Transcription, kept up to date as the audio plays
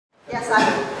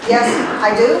Yes,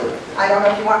 I do. I don't know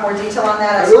if you want more detail on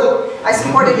that. I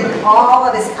support it in all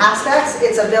of its aspects.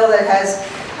 It's a bill that has,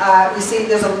 we see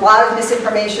there's a lot of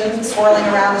misinformation swirling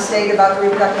around the state about the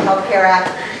Reproductive Health Care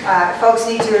Act. Folks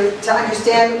need to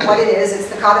understand what it is. It's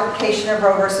the codification of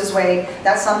Roe versus Wade.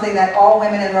 That's something that all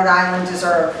women in Rhode Island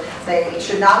deserve. They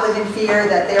should not live in fear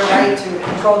that their right to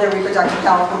control their reproductive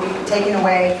health will be taken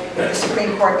away if the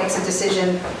Supreme Court makes a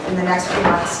decision in the next few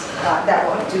months that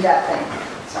will do that thing.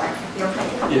 Sorry.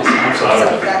 Yes, I'm sorry.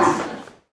 So that's,